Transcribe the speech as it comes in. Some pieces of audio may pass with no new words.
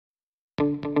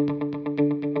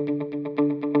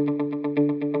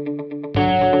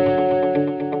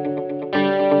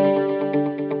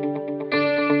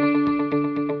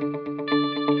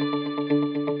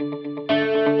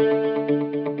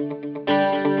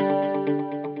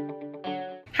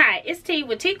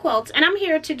With TeaQuilts, and I'm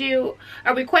here to do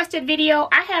a requested video.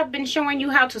 I have been showing you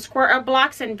how to square up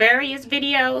blocks in various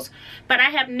videos, but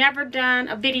I have never done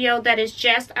a video that is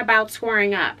just about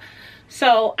squaring up.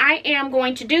 So I am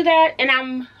going to do that, and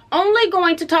I'm only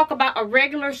going to talk about a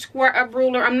regular square up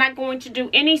ruler. I'm not going to do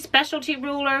any specialty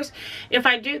rulers. If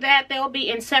I do that, they'll be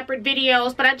in separate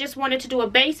videos, but I just wanted to do a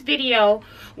base video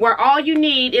where all you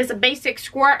need is a basic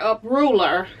square up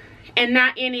ruler and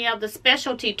not any of the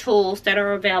specialty tools that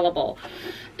are available.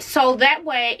 So that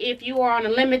way, if you are on a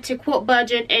limited quilt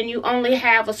budget and you only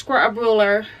have a square up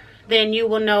ruler, then you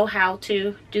will know how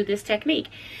to do this technique.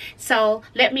 So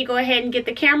let me go ahead and get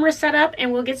the camera set up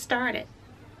and we'll get started.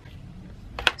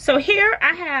 So here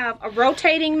I have a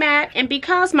rotating mat, and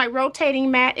because my rotating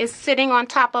mat is sitting on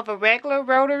top of a regular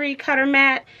rotary cutter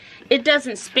mat, it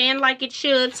doesn't spin like it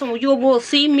should, so you will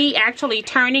see me actually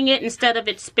turning it instead of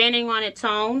it spinning on its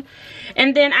own.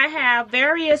 And then I have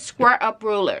various square up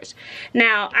rulers.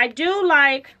 Now I do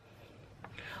like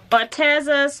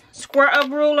Orteza's square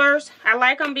up rulers. I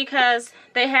like them because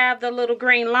they have the little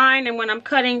green line, and when I'm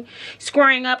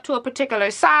squaring up to a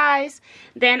particular size,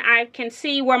 then I can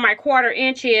see where my 1/4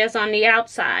 inch is on the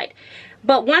outside.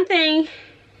 But one thing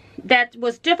that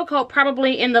was difficult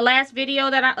probably in the last video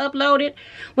that I uploaded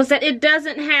was that it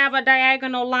doesn't have a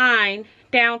diagonal line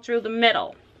down through the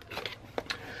middle.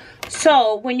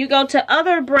 So when you go to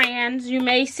other brands, you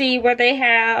may see where they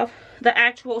have the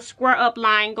actual square up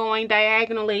line going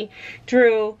diagonally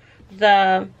through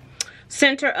the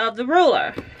center of the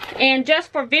ruler. And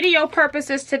just for video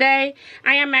purposes today,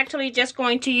 I am actually just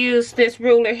going to use this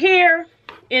ruler here.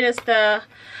 It is the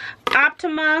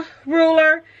Optima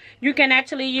ruler. You can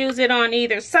actually use it on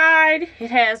either side.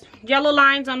 It has yellow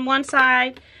lines on one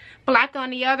side, black on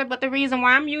the other, but the reason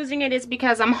why I'm using it is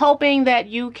because I'm hoping that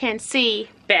you can see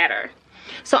better.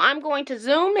 So I'm going to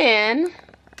zoom in,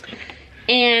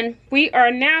 and we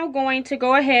are now going to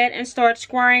go ahead and start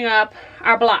squaring up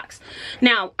our blocks.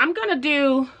 Now I'm going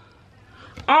to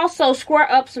also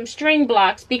square up some string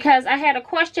blocks because I had a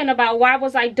question about why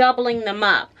was I doubling them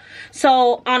up.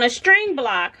 So on a string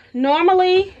block,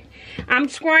 normally I'm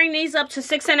squaring these up to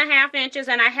 6.5 inches,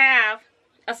 and I have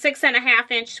a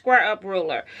 6.5 inch square up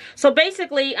ruler. So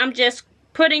basically I'm just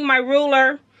putting my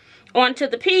ruler onto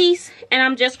the piece, and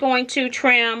I'm just going to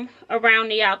trim around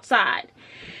the outside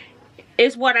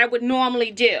is what I would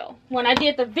normally do. When I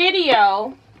did the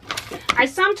video, I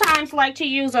sometimes like to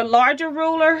use a larger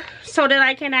ruler so that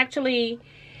I can actually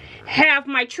have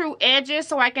my true edges,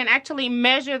 so I can actually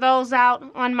measure those out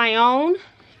on my own.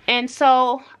 And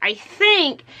so I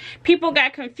think people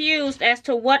got confused as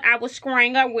to what I was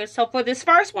squaring up with. So for this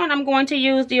first one, I'm going to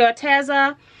use the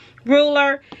Orteza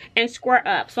ruler and square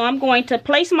up. So I'm going to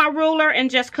place my ruler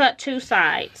and just cut 2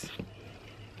 sides.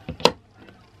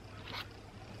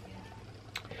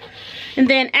 And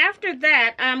then after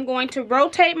that, I'm going to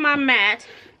rotate my mat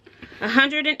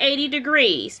 180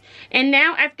 degrees. And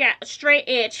now I've got a straight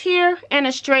edge here and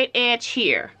a straight edge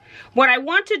here. What I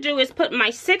want to do is put my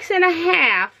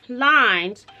 6.5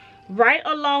 lines right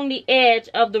along the edge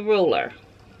of the ruler.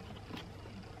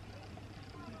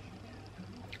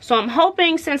 So I'm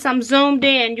hoping, since I'm zoomed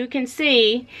in, you can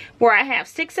see where I have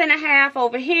 6.5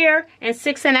 over here and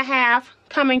 6.5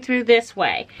 coming through this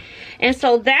way. And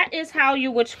so that is how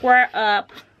you would square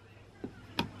up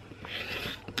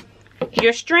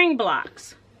your string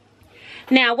blocks.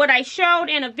 Now what I showed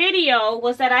in a video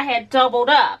was that I had doubled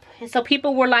up. And so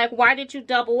people were like, why did you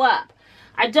double up?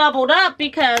 I doubled up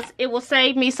because it will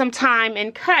save me some time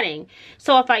in cutting.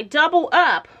 So if I double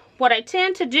up, what I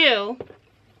tend to do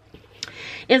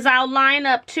is I'll line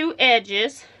up 2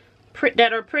 edges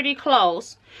that are pretty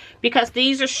close, because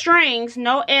these are strings.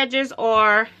 No edges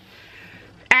are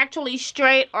actually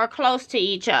straight or close to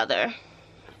each other.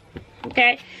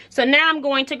 Okay, so now I'm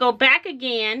going to go back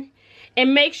again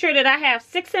and make sure that I have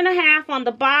 6.5 on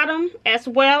the bottom as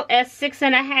well as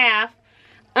 6.5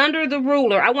 under the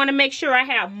ruler. I want to make sure I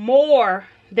have more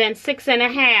than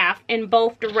 6.5 in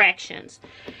both directions.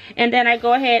 And then I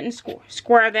go ahead and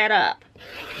square that up.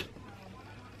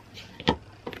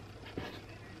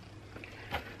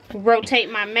 Rotate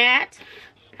my mat.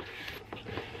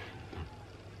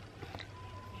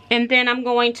 And then I'm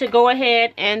going to go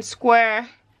ahead and square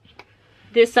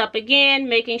this up again,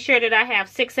 making sure that I have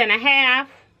 6.5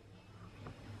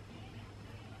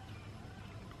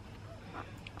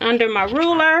 under my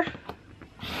ruler.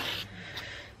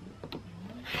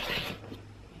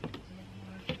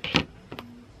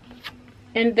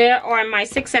 And there are my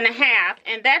 6.5,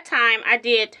 and that time I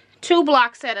did 2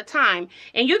 blocks at a time.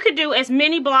 And you could do as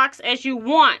many blocks as you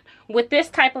want with this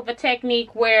type of a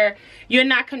technique where you're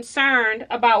not concerned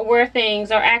about where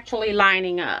things are actually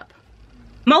lining up.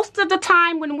 Most of the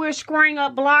time when we're squaring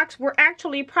up blocks, we're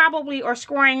actually probably are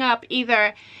squaring up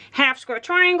either half square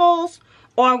triangles,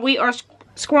 or we are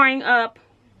squaring up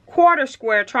quarter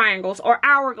square triangles or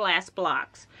hourglass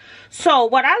blocks. So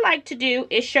what I like to do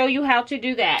is show you how to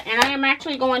do that. And I am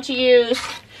actually going to use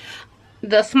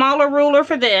the smaller ruler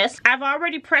for this. I've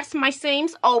already pressed my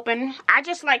seams open. I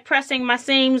just like pressing my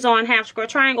seams on half square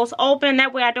triangles open.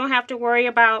 That way I don't have to worry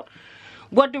about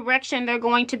what direction they're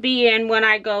going to be in when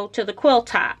I go to the quilt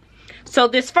top. So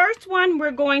this first one,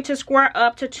 we're going to square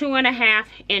up to 2.5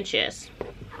 inches.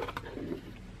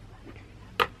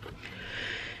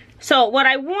 So what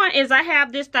I want is I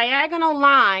have this diagonal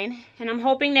line, and I'm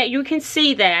hoping that you can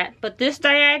see that, but this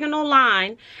diagonal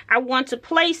line, I want to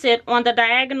place it on the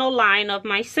diagonal line of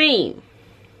my seam.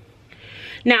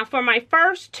 Now for my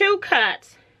first 2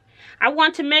 cuts, I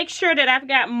want to make sure that I've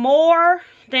got more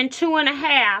than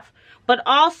 2.5, but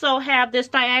also have this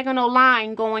diagonal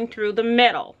line going through the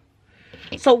middle.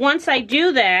 So once I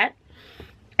do that,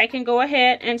 I can go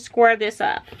ahead and square this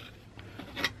up.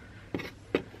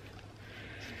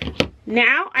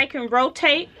 Now I can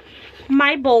rotate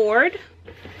my board,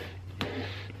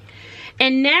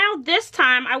 and now this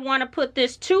time I want to put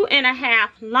this 2.5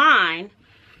 line,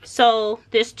 so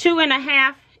this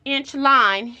 2.5 inch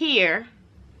line here,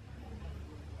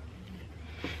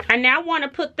 I now want to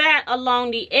put that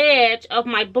along the edge of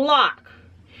my block.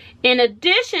 In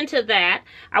addition to that,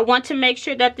 I want to make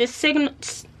sure that this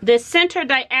center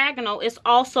diagonal is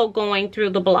also going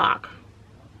through the block.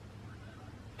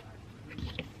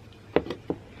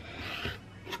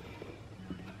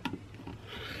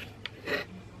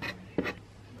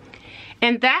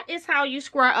 And that is how you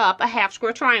square up a half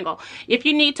square triangle. If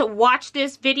you need to watch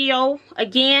this video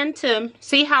again to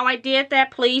see how I did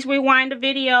that, please rewind the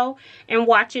video and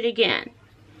watch it again.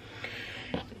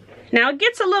 Now it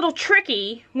gets a little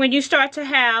tricky when you start to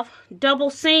have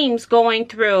double seams going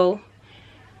through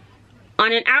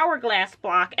on an hourglass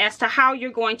block as to how you're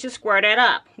going to square that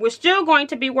up. We're still going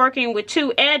to be working with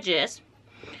 2 edges,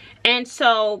 and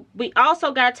so we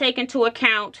also got to take into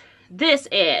account this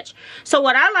edge. So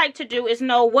what I like to do is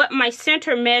know what my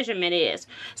center measurement is.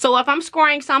 So if I'm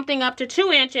squaring something up to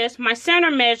 2 inches, my center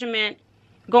measurement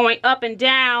going up and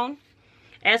down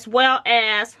as well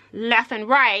as left and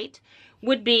right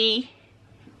would be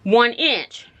 1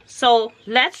 inch. So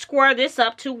let's square this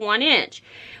up to 1 inch.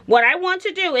 What I want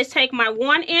to do is take my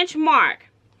 1 inch mark.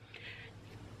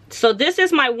 So this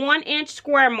is my 1 inch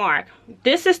square mark.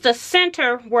 This is the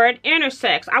center where it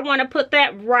intersects. I want to put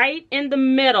that right in the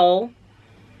middle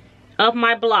of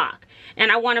my block.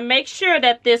 And I want to make sure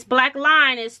that this black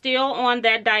line is still on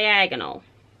that diagonal.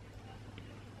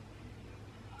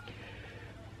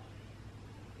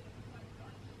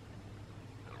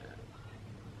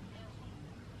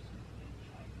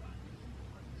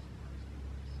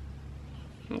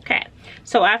 Okay,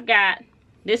 so I've got,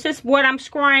 this is what I'm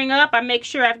squaring up. I make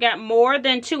sure I've got more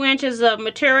than 2 inches of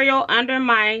material under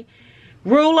my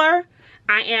ruler.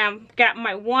 I am got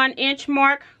my 1 inch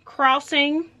mark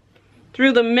crossing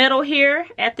through the middle here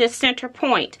at this center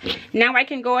point. Now I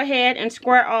can go ahead and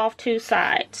square off 2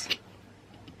 sides.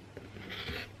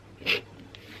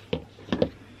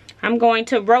 I'm going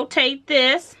to rotate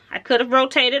this. I could have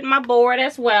rotated my board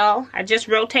as well. I just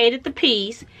rotated the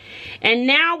piece. And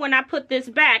now when I put this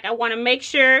back, I want to make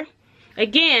sure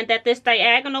again that this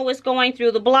diagonal is going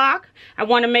through the block. I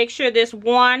want to make sure this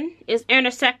 1 is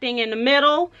intersecting in the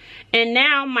middle. And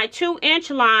now my 2 inch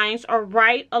lines are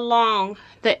right along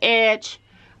the edge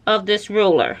of this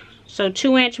ruler. So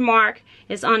 2 inch mark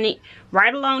is on the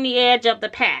right along the edge of the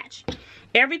patch.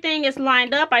 Everything is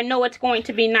lined up. I know it's going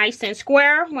to be nice and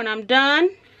square. When I'm done,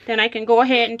 then I can go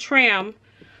ahead and trim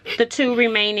the 2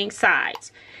 remaining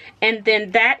sides. And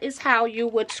then that is how you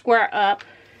would square up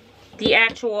the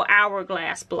actual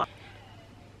hourglass block.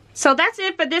 So that's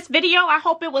it for this video. I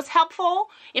hope it was helpful.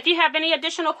 If you have any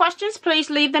additional questions, please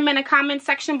leave them in the comment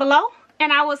section below.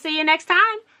 And I will see you next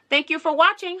time. Thank you for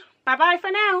watching. Bye-bye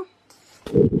for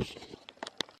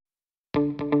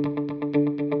now.